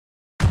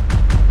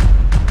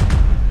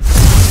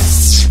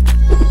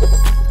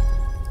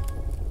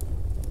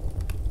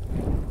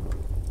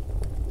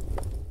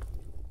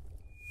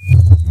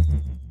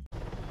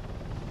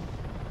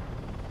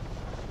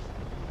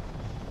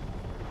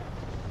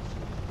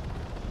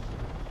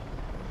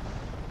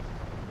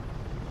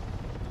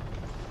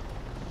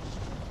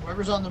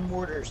Whoever's on the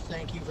mortars,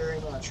 thank you very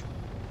much.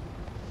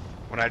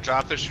 When I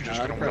drop this, you're just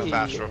gonna whip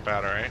faster up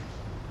out, alright?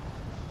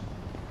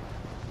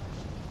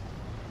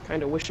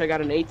 Kinda wish I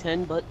got an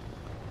A10, but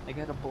I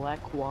got a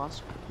black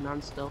wasp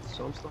non-stealth,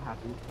 so I'm still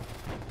happy.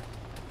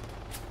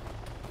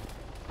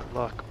 Good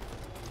luck.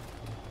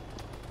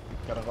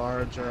 Got a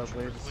large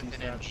wave with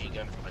an MG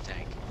gun from a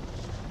tank.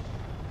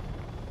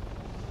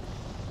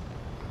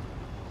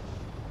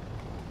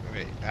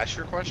 Wait, ask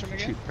your question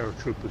again? Shoot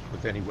paratroopers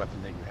with any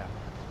weapon that you have.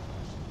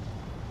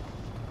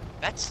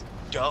 That's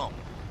dumb.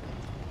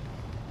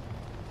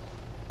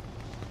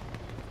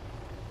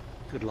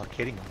 Good luck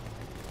hitting them.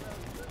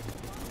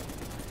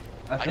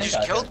 I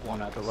just killed one.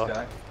 Good luck.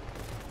 Guy.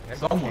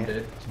 Someone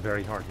did. It's a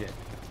very hard hit.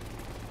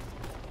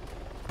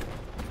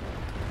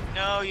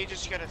 No, you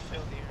just gotta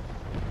fill the air.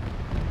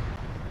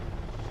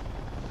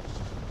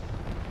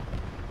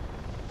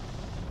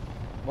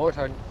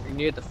 Mortar, you're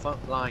near the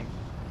front line.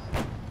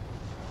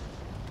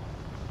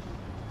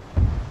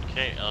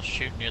 Okay, I'll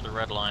shoot near the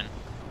red line.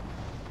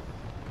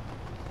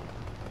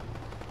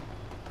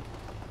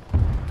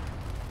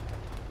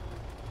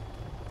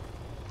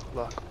 Good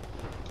luck.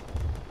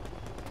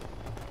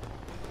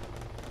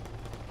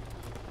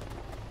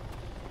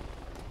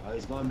 Oh,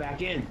 he's going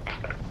back in.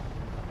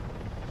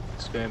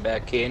 He's going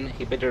back in.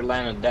 He better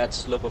land on that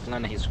slope of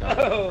land. He's gone.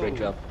 Oh. Great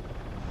job.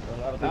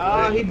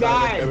 Oh, he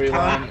died.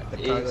 Everyone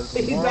is...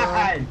 He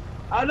died.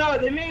 Oh no,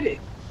 they made it.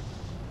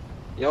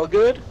 Y'all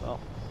good? Well,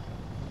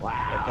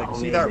 wow. like, you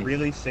see that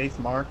really safe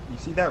mark? You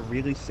see that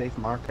really safe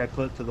mark I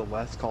put to the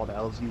west called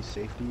LZ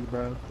safety,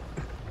 bro?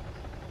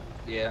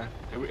 Yeah.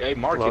 I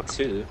marked it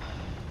too.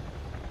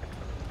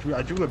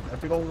 I drew a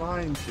big old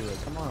line to it.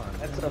 Come on.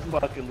 That's a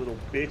fucking little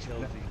bitch,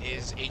 LZ.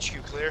 Is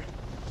HQ clear?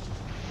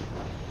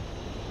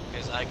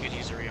 Because I could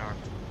use a rearm.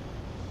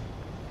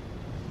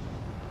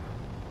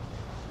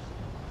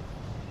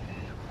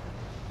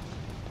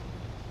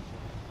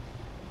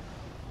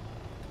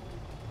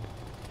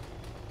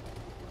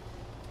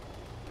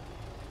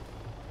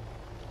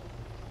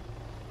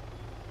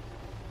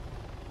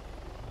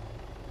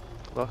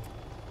 Good luck.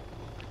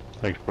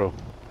 Thanks, bro.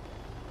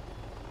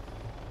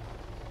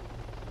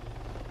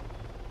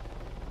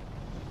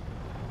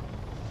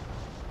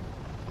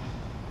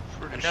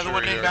 Pretty Another sure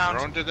one either inbound. a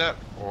drone did that,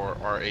 or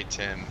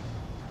R-A-10.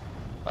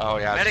 Oh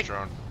yeah, it's a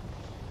drone.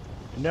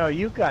 No,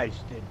 you guys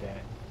did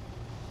that.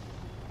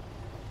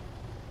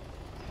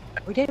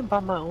 We didn't buy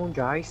my own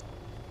guys.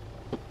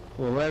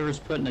 Well, whoever's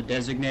putting a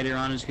designator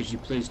on us, could you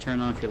please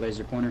turn off your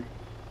laser pointer?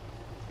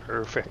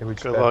 Perfect.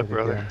 Good luck,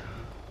 brother.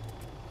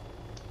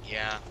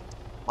 Yeah.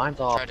 Mine's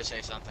off. Try to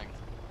say something.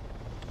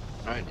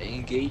 Alright,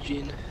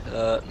 engaging.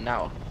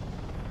 Now.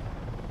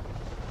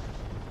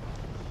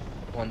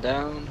 One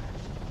down.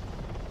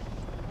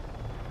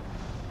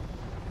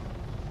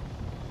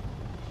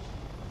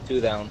 Two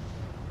down.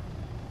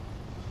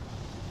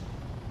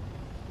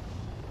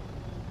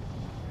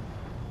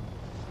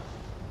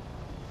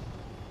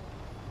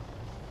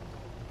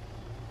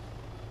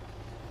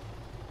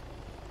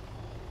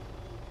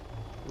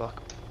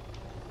 Luck.